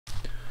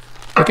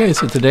Okay,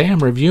 so today I'm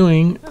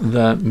reviewing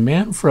the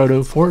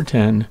Manfrotto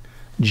 410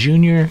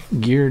 Junior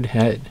Geared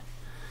Head.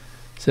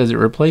 It says it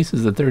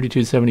replaces the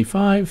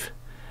 3275,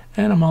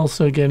 and I'm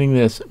also getting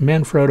this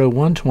Manfrotto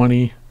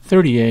 120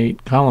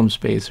 38 column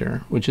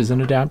spacer, which is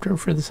an adapter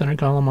for the center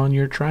column on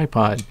your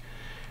tripod.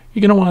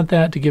 You're going to want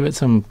that to give it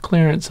some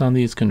clearance on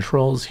these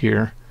controls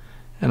here,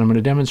 and I'm going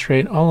to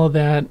demonstrate all of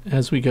that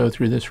as we go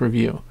through this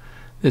review.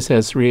 This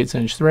has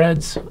 3/8"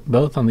 threads,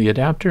 both on the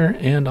adapter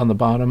and on the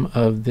bottom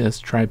of this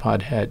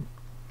tripod head.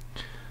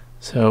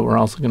 So we're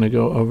also going to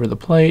go over the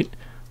plate.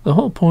 The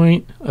whole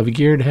point of a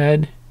geared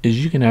head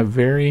is you can have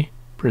very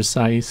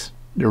precise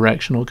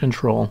directional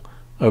control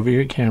over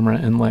your camera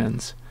and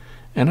lens.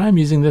 And I'm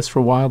using this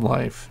for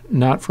wildlife,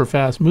 not for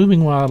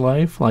fast-moving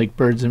wildlife like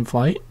birds in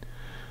flight.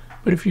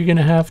 But if you're going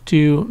to have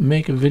to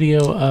make a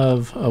video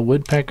of a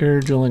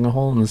woodpecker drilling a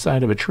hole in the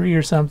side of a tree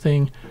or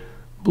something,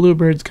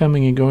 bluebirds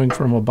coming and going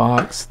from a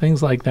box,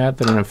 things like that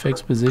that are in a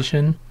fixed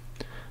position,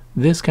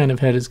 this kind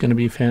of head is going to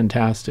be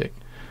fantastic.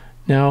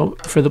 Now,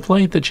 for the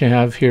plate that you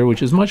have here,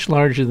 which is much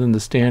larger than the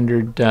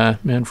standard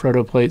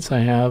Manfrotto plates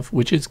I have,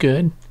 which is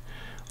good.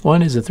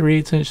 One is a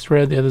 3/8"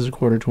 thread, the other is a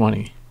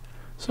 1/4-20.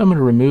 So I'm going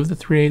to remove the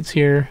 3/8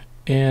 here,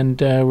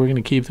 and we're going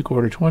to keep the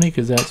 1/4-20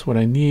 because that's what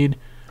I need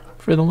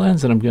for the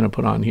lens that I'm going to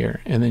put on here.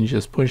 And then you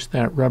just push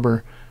that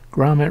rubber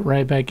grommet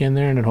right back in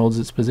there and it holds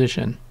its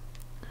position.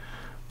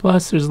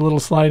 Plus, there's a little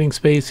sliding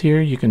space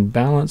here. You can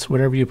balance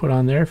whatever you put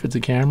on there. If it's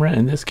a camera,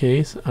 in this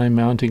case, I'm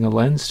mounting a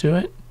lens to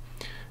it.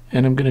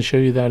 And I'm going to show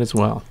you that as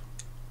well.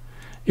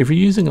 If you're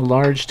using a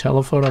large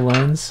telephoto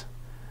lens,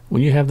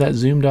 when you have that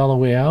zoomed all the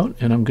way out,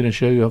 and I'm going to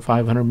show you a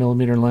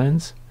 500mm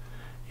lens,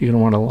 you're going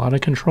to want a lot of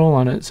control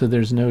on it so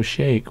there's no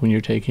shake when you're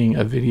taking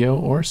a video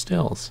or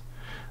stills.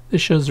 This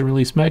shows the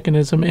release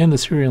mechanism, and the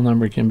serial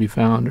number can be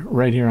found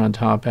right here on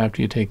top after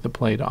you take the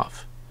plate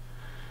off.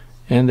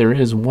 And there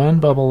is one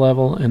bubble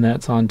level, and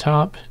that's on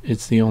top.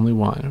 It's the only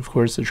one. Of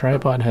course, the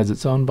tripod has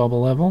its own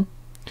bubble level.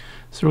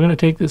 So we're going to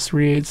take this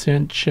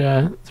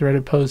 3/8"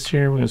 threaded post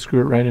here, we're going to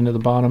screw it right into the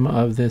bottom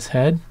of this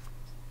head.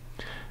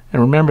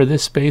 And remember,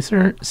 this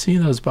spacer, see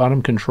those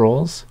bottom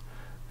controls?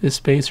 This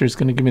spacer is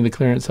going to give me the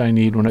clearance I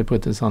need when I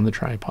put this on the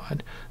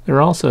tripod. There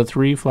are also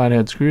 3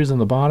 flathead screws on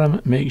the bottom.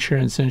 Make sure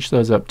and cinch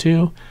those up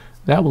too.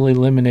 That will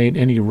eliminate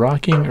any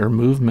rocking or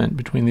movement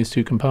between these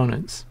two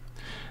components.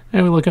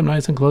 Now we look up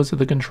nice and close at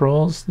the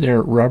controls.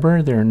 They're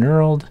rubber, they're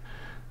knurled.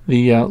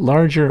 The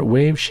larger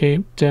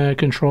wave-shaped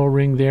control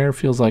ring there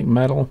feels like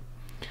metal.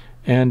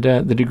 And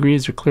the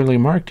degrees are clearly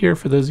marked here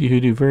for those of you who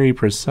do very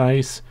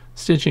precise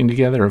stitching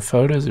together of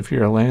photos. If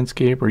you're a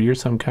landscape or you're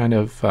some kind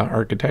of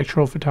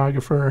architectural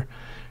photographer,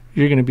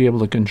 you're going to be able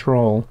to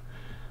control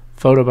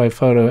photo by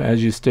photo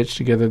as you stitch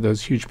together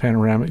those huge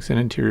panoramics and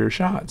interior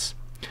shots.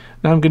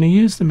 Now I'm going to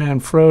use the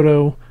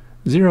Manfrotto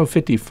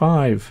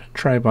 055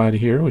 tripod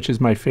here, which is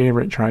my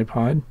favorite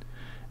tripod.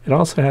 It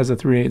also has a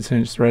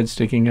 3/8" thread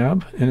sticking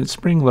up, and it's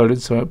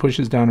spring-loaded, so it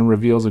pushes down and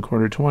reveals a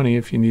 1/4-20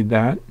 if you need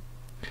that.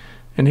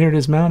 And here it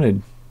is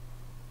mounted.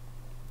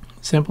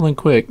 Simple and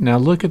quick. Now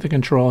look at the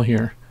control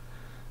here.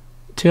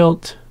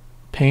 Tilt,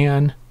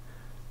 pan,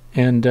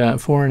 and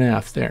fore and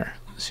aft there.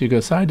 So you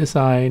go side to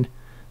side,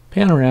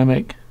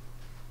 panoramic,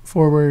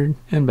 forward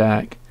and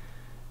back.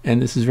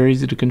 And this is very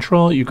easy to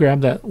control. You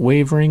grab that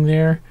wave ring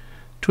there,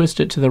 twist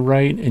it to the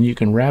right, and you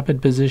can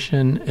rapid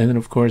position, and then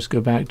of course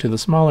go back to the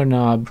smaller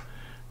knob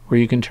where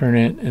you can turn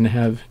it and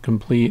have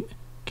complete,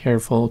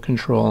 careful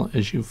control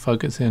as you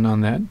focus in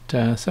on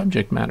that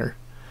subject matter.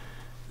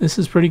 This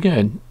is pretty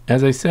good.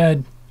 As I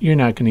said, you're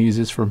not going to use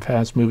this for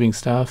fast-moving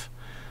stuff,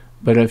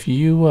 but if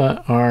you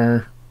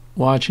are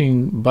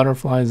watching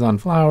butterflies on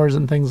flowers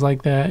and things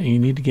like that, and you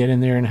need to get in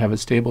there and have a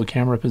stable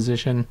camera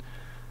position,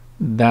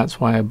 that's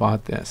why I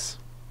bought this.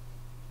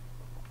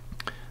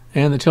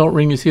 And the tilt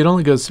ring, you see it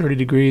only goes 30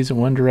 degrees in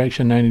one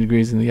direction, 90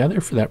 degrees in the other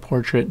for that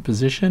portrait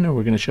position, and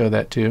we're going to show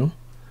that too.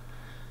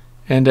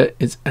 And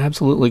it's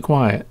absolutely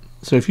quiet.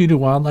 So if you do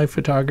wildlife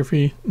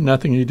photography,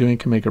 nothing you're doing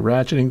can make a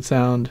ratcheting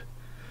sound.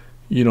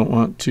 You don't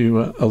want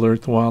to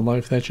alert the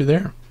wildlife that you're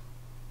there.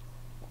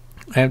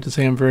 I have to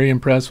say I'm very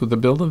impressed with the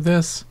build of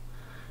this.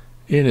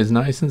 It is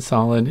nice and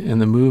solid,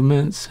 and the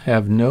movements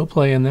have no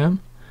play in them.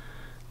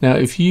 Now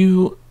if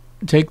you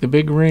take the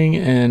big ring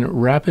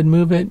and rapid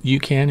move it, you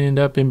can end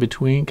up in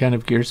between kind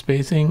of gear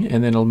spacing,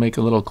 and then it'll make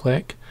a little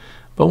click.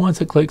 But once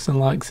it clicks and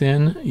locks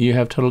in, you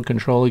have total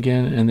control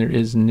again, and there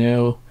is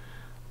no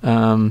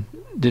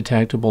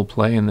detectable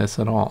play in this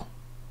at all.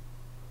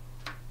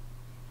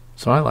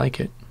 So I like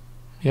it.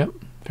 Yep,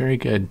 very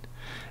good.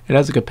 It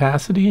has a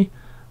capacity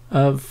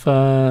of,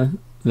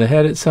 the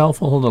head itself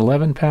will hold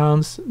 11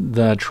 pounds.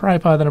 The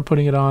tripod that I'm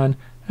putting it on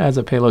has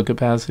a payload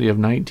capacity of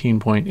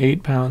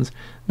 19.8 pounds.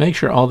 Make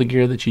sure all the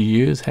gear that you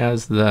use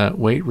has the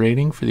weight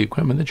rating for the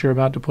equipment that you're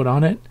about to put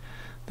on it.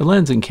 The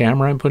lens and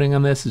camera I'm putting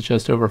on this is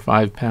just over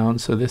 5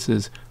 pounds, so this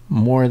is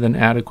more than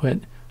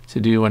adequate to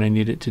do what I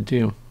need it to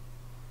do.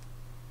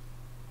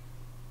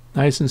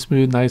 Nice and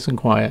smooth, nice and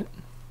quiet.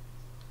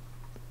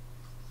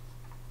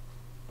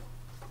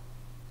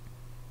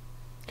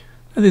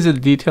 And these are the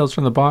details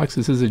from the box.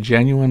 This is a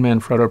genuine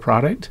Manfrotto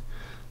product.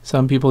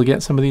 Some people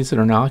get some of these that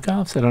are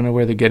knockoffs. I don't know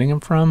where they're getting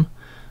them from,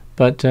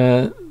 but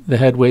the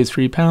head weighs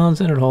 3 pounds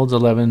and it holds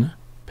 11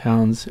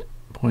 pounds,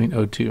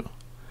 0.02.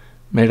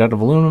 Made out of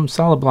aluminum,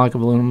 solid block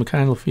of aluminum.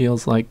 Kind of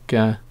feels like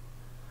a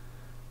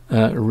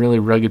really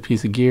rugged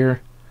piece of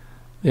gear.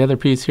 The other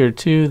piece here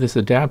too, this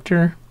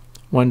adapter,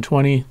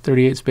 120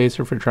 38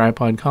 spacer for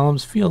tripod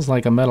columns, feels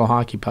like a metal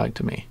hockey puck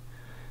to me.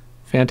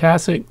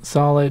 Fantastic,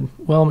 solid,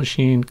 well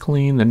machined,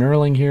 clean. The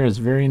knurling here is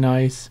very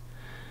nice.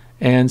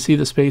 And see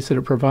the space that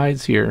it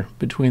provides here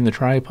between the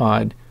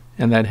tripod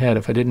and that head.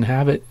 If I didn't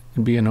have it,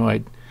 I'd be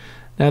annoyed.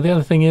 Now the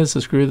other thing is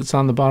the screw that's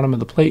on the bottom of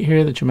the plate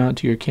here that you mount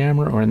to your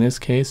camera, or in this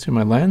case to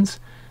my lens.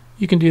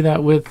 You can do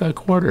that with a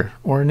quarter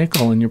or a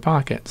nickel in your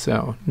pocket,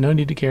 so no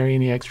need to carry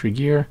any extra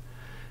gear.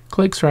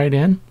 Clicks right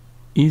in,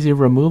 easy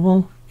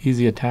removal,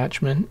 easy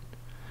attachment,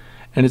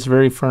 and it's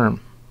very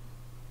firm.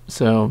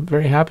 So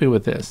very happy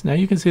with this. Now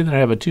you can see that I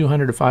have a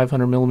 200 to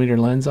 500 millimeter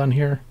lens on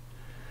here.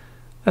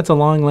 That's a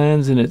long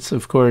lens, and it's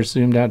of course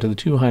zoomed out to the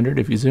 200.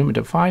 If you zoom it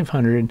to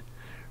 500,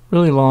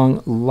 really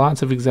long,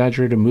 lots of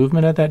exaggerated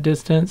movement at that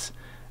distance,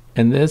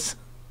 and this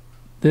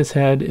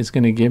head is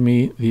going to give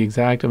me the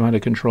exact amount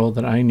of control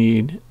that I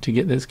need to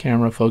get this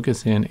camera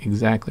focused in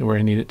exactly where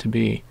I need it to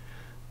be.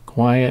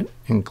 Quiet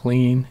and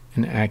clean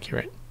and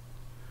accurate.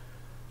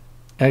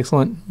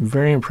 Excellent.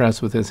 Very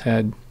impressed with this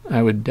head.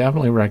 I would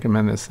definitely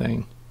recommend this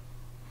thing.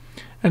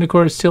 And of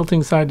course,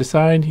 tilting side to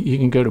side, you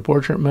can go to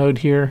portrait mode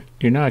here.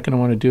 You're not going to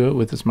want to do it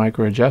with this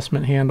micro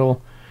adjustment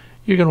handle.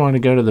 You're going to want to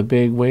go to the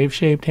big wave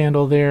shaped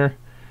handle there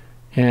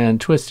and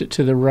twist it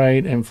to the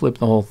right and flip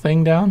the whole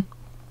thing down.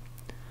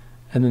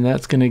 And then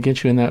that's going to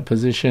get you in that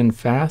position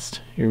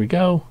fast. Here we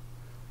go.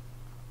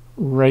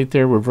 Right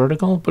there we're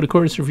vertical. But of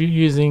course, if you're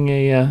using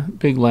a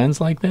big lens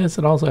like this,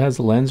 it also has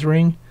a lens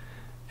ring.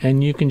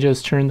 And you can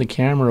just turn the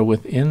camera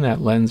within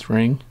that lens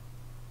ring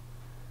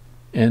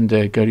and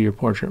go to your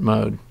portrait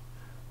mode.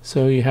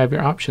 So you have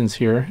your options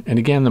here. And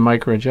again, the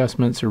micro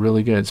adjustments are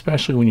really good,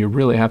 especially when you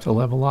really have to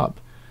level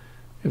up.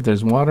 If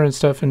there's water and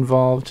stuff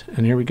involved,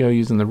 and here we go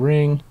using the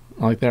ring,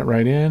 like that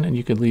right in, and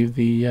you could leave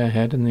the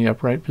head in the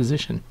upright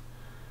position.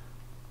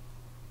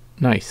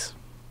 Nice.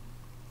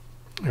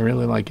 I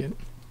really like it.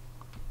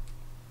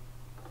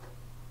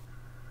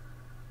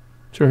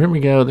 So here we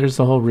go. There's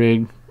the whole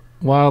rig.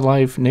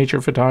 Wildlife, nature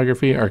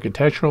photography,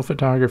 architectural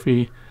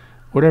photography,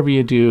 whatever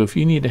you do, if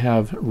you need to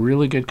have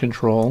really good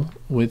control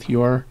with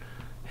your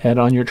head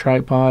on your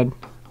tripod,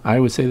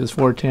 I would say this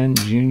 410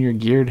 Junior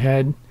geared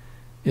head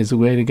is the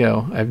way to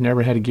go. I've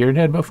never had a geared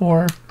head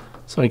before,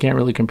 so I can't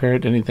really compare it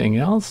to anything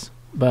else,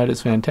 but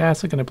it's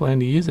fantastic and I plan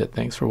to use it.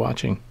 Thanks for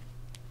watching.